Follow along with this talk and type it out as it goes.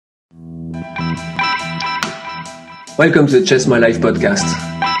Welcome to the Chess My Life podcast.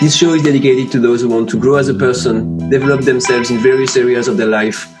 This show is dedicated to those who want to grow as a person, develop themselves in various areas of their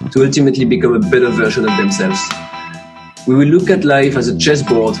life to ultimately become a better version of themselves. We will look at life as a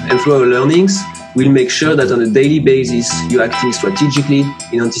chessboard, and through our learnings, we'll make sure that on a daily basis, you're acting strategically,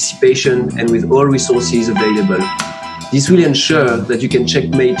 in anticipation, and with all resources available. This will ensure that you can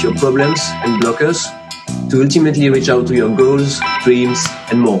checkmate your problems and blockers to ultimately reach out to your goals, dreams,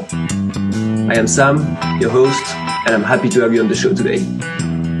 and more. I am Sam, your host, and I'm happy to have you on the show today.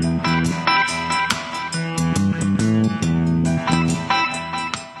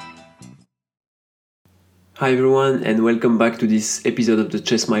 Hi everyone, and welcome back to this episode of the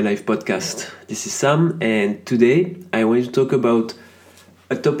Chess My Life podcast. This is Sam, and today I want to talk about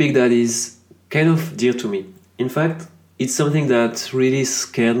a topic that is kind of dear to me. In fact, it's something that really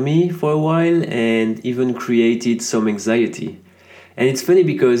scared me for a while and even created some anxiety. And it's funny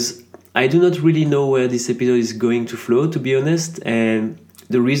because I do not really know where this episode is going to flow, to be honest. And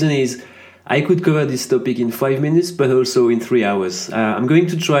the reason is I could cover this topic in 5 minutes, but also in 3 hours. I'm going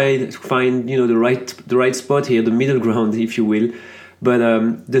to try to find, the right spot here, the middle ground, if you will. But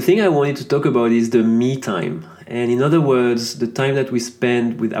the thing I wanted to talk about is the me time. And in other words, the time that we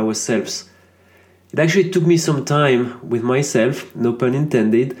spend with ourselves. It actually took me some time with myself, no pun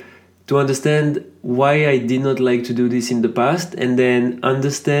intended, to understand why I did not like to do this in the past, and then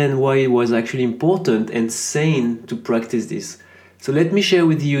understand why it was actually important and sane to practice this. So let me share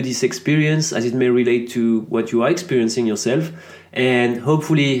with you this experience as it may relate to what you are experiencing yourself, and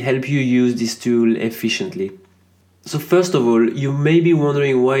hopefully help you use this tool efficiently. So first of all, you may be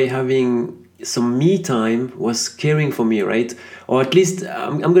wondering why having some me time was caring for me, right? Or at least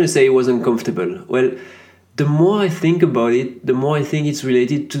I'm going to say it was uncomfortable. Well, the more I think about it, the more I think it's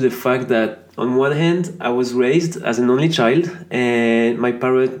related to the fact that on one hand, I was raised as an only child and my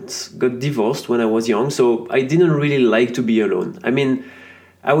parents got divorced when I was young. So I didn't really like to be alone. I mean,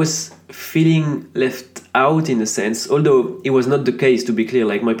 I was feeling left out in a sense, although it was not the case, to be clear.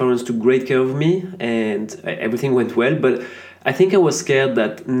 Like, my parents took great care of me and everything went well. But I think I was scared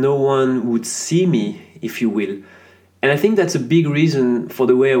that no one would see me, if you will. And I think that's a big reason for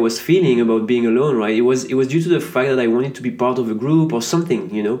the way I was feeling about being alone, right? It was due to the fact that I wanted to be part of a group or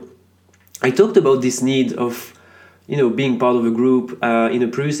something, I talked about this need of, being part of a group in a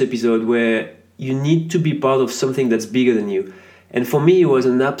previous episode where you need to be part of something that's bigger than you. And for me, it was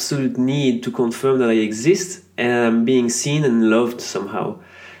an absolute need to confirm that I exist and I'm being seen and loved somehow.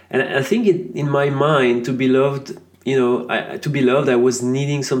 And I think in my mind, to be loved, I was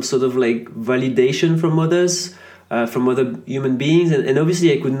needing some sort of like validation from others. From other human beings, and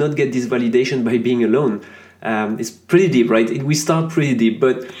obviously I could not get this validation by being alone. It's pretty deep, right? We start pretty deep,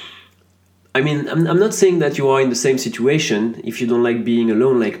 but I mean, I'm not saying that you are in the same situation if you don't like being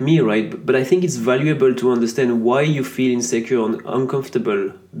alone like me, right? But I think it's valuable to understand why you feel insecure and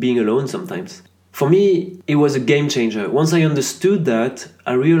uncomfortable being alone sometimes. For me, it was a game changer. Once I understood that,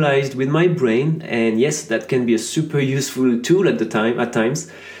 I realized with my brain, and yes, that can be a super useful tool at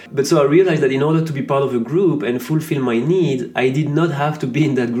times, but so I realized that in order to be part of a group and fulfill my need, I did not have to be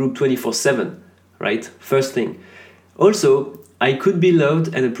in that group 24/7, right? First thing. Also, I could be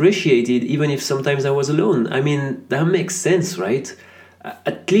loved and appreciated even if sometimes I was alone. I mean, that makes sense, right?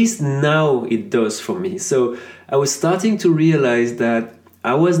 At least now it does for me. So I was starting to realize that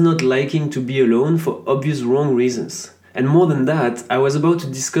I was not liking to be alone for obvious wrong reasons. And more than that, I was about to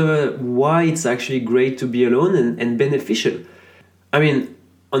discover why it's actually great to be alone and beneficial. I mean,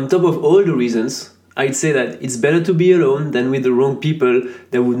 on top of all the reasons, I'd say that it's better to be alone than with the wrong people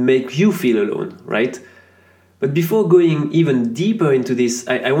that would make you feel alone, right? But before going even deeper into this,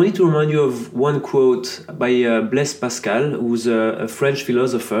 I wanted to remind you of one quote by Blaise Pascal, who's a French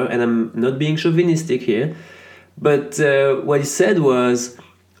philosopher, and I'm not being chauvinistic here, but what he said was,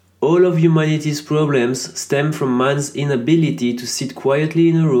 all of humanity's problems stem from man's inability to sit quietly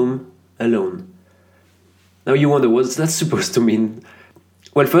in a room alone. Now you wonder, what's that supposed to mean?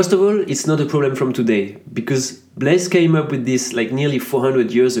 Well, first of all, it's not a problem from today, because Blaise came up with this like nearly 400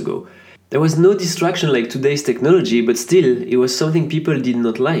 years ago. There was no distraction like today's technology, but still, it was something people did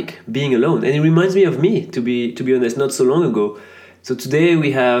not like, being alone. And it reminds me of me, to be honest, not so long ago. So today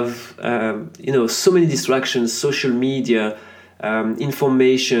we have, so many distractions, social media,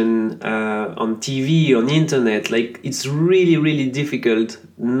 information on TV, on internet. Like, it's really, really difficult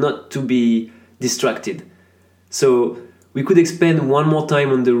not to be distracted. So we could expand one more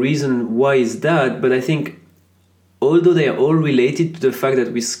time on the reason why is that, but I think although they are all related to the fact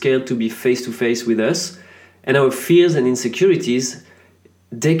that we're scared to be face-to-face with us and our fears and insecurities,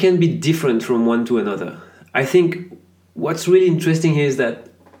 they can be different from one to another. I think what's really interesting here is that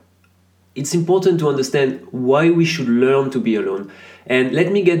it's important to understand why we should learn to be alone. And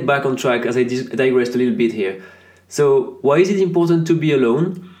let me get back on track as I digressed a little bit here. So, why is it important to be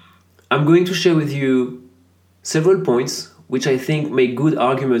alone? I'm going to share with you several points which I think make good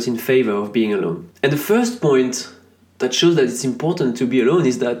arguments in favor of being alone. And the first point that shows that it's important to be alone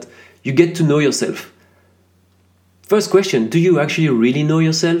is that you get to know yourself. First question, do you actually really know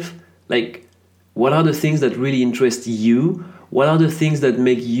yourself? Like, what are the things that really interest you? What are the things that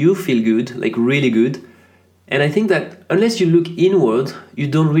make you feel good, like really good? And I think that unless you look inward, you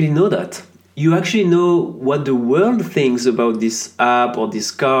don't really know that. You actually know what the world thinks about this app or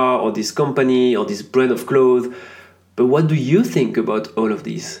this car or this company or this brand of clothes. But what do you think about all of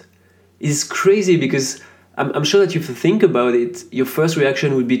these? It's crazy because I'm sure that if you think about it, your first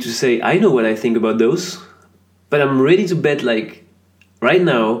reaction would be to say, I know what I think about those. But I'm ready to bet, like, right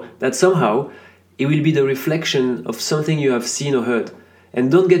now, that somehow it will be the reflection of something you have seen or heard.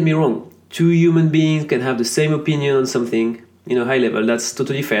 And don't get me wrong, two human beings can have the same opinion on something, high level, that's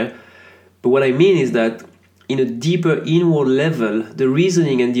totally fair. But what I mean is that in a deeper inward level, the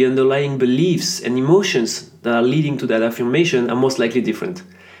reasoning and the underlying beliefs and emotions that are leading to that affirmation are most likely different.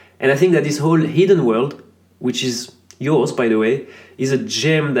 And I think that this whole hidden world, which is yours, by the way, is a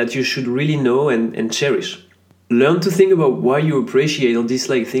gem that you should really know and cherish. Learn to think about why you appreciate or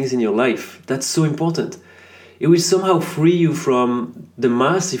dislike things in your life. That's so important. It will somehow free you from the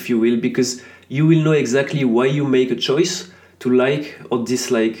mass, if you will, because you will know exactly why you make a choice to like or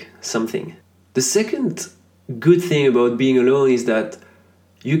dislike something. The second good thing about being alone is that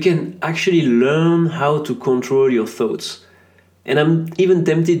you can actually learn how to control your thoughts. And I'm even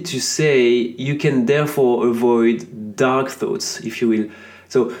tempted to say you can therefore avoid dark thoughts, if you will.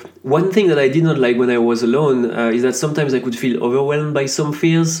 So one thing that I did not like when I was alone is that sometimes I could feel overwhelmed by some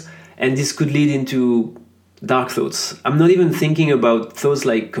fears, and this could lead into dark thoughts. I'm not even thinking about thoughts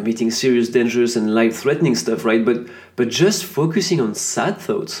like committing serious, dangerous, and life-threatening stuff, right? But just focusing on sad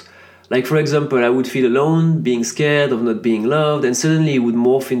thoughts. Like, for example, I would feel alone, being scared of not being loved, and suddenly it would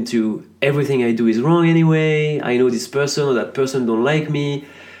morph into everything I do is wrong anyway, I know this person or that person don't like me,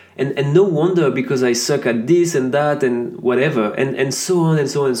 and no wonder because I suck at this and that and whatever, and so on and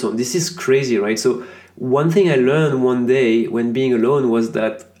so on and so on. This is crazy, right? So one thing I learned one day when being alone was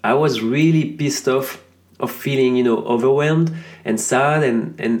that I was really pissed off of feeling, overwhelmed and sad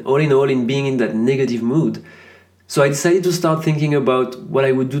and all in all in being in that negative mood. So I decided to start thinking about what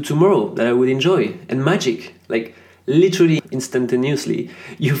I would do tomorrow that I would enjoy. And magic, like literally instantaneously,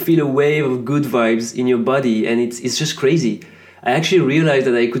 you feel a wave of good vibes in your body, and it's just crazy. I actually realized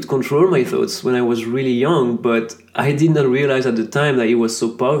that I could control my thoughts when I was really young, but I did not realize at the time that it was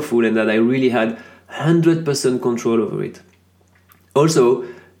so powerful and that I really had 100% control over it. Also,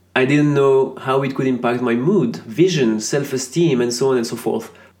 I didn't know how it could impact my mood, vision, self-esteem, and so on and so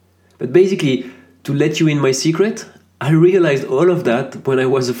forth. But basically, to let you in my secret, I realized all of that when I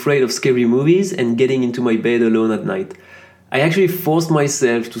was afraid of scary movies and getting into my bed alone at night. I actually forced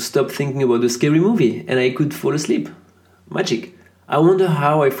myself to stop thinking about the scary movie, and I could fall asleep. Magic. I wonder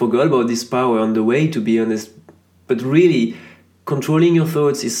how I forgot about this power on the way, to be honest. But really, controlling your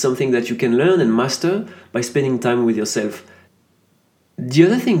thoughts is something that you can learn and master by spending time with yourself. The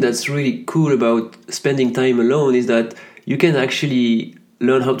other thing that's really cool about spending time alone is that you can actually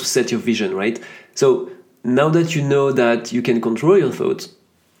learn how to set your vision, right? So now that you know that you can control your thoughts,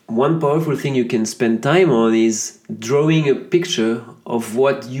 one powerful thing you can spend time on is drawing a picture of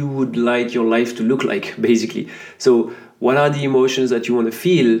what you would like your life to look like, basically. So what are the emotions that you want to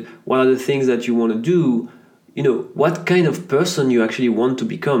feel? What are the things that you want to do? What kind of person you actually want to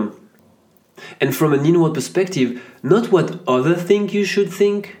become. And from an inward perspective, not what others think you should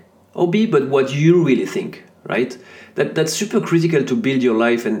think or be, but what you really think, right? That's super critical to build your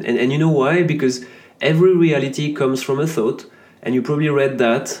life. And you know why? Because every reality comes from a thought. And you probably read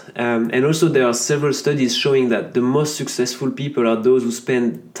that. And also there are several studies showing that the most successful people are those who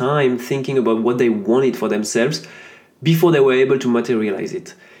spend time thinking about what they wanted for themselves before they were able to materialize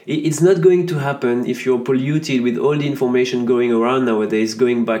it. It's not going to happen if you're polluted with all the information going around nowadays,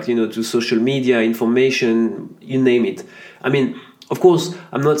 going back, to social media, information, you name it. I mean, of course,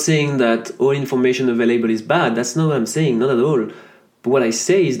 I'm not saying that all information available is bad. That's not what I'm saying, not at all. But what I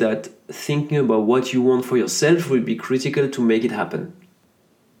say is that thinking about what you want for yourself will be critical to make it happen.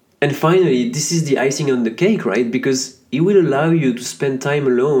 And finally, this is the icing on the cake, right? Because it will allow you to spend time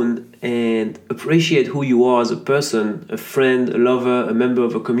alone and appreciate who you are as a person, a friend, a lover, a member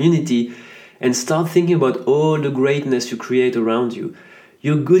of a community, and start thinking about all the greatness you create around you.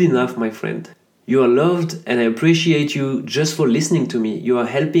 You're good enough, my friend. You are loved, and I appreciate you just for listening to me. You are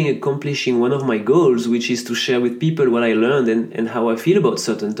helping accomplishing one of my goals, which is to share with people what I learned and how I feel about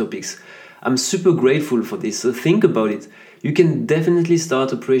certain topics. I'm super grateful for this. So think about it. You can definitely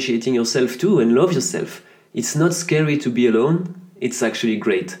start appreciating yourself too and love yourself. It's not scary to be alone. It's actually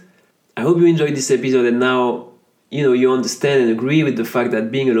great. I hope you enjoyed this episode and now you understand and agree with the fact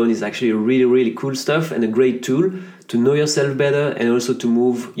that being alone is actually a really, really cool stuff and a great tool to know yourself better and also to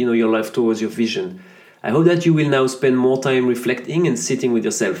move, your life towards your vision. I hope that you will now spend more time reflecting and sitting with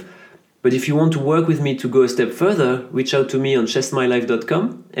yourself. But if you want to work with me to go a step further, reach out to me on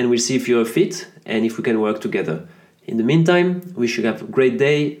chessmylife.com and we'll see if you're a fit and if we can work together. In the meantime, wish you have a great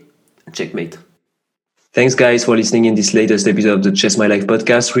day. Checkmate. Thanks, guys, for listening in this latest episode of the Chess My Life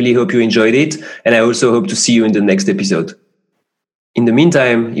podcast. Really hope you enjoyed it. And I also hope to see you in the next episode. In the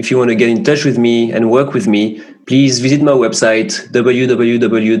meantime, if you want to get in touch with me and work with me, please visit my website,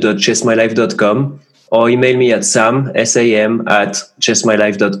 www.chessmylife.com, or email me at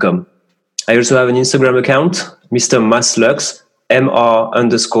sam@chessmylife.com. I also have an Instagram account, Mr. Maslux,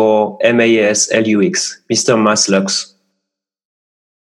 Mr_Maslux, Mr. Maslux.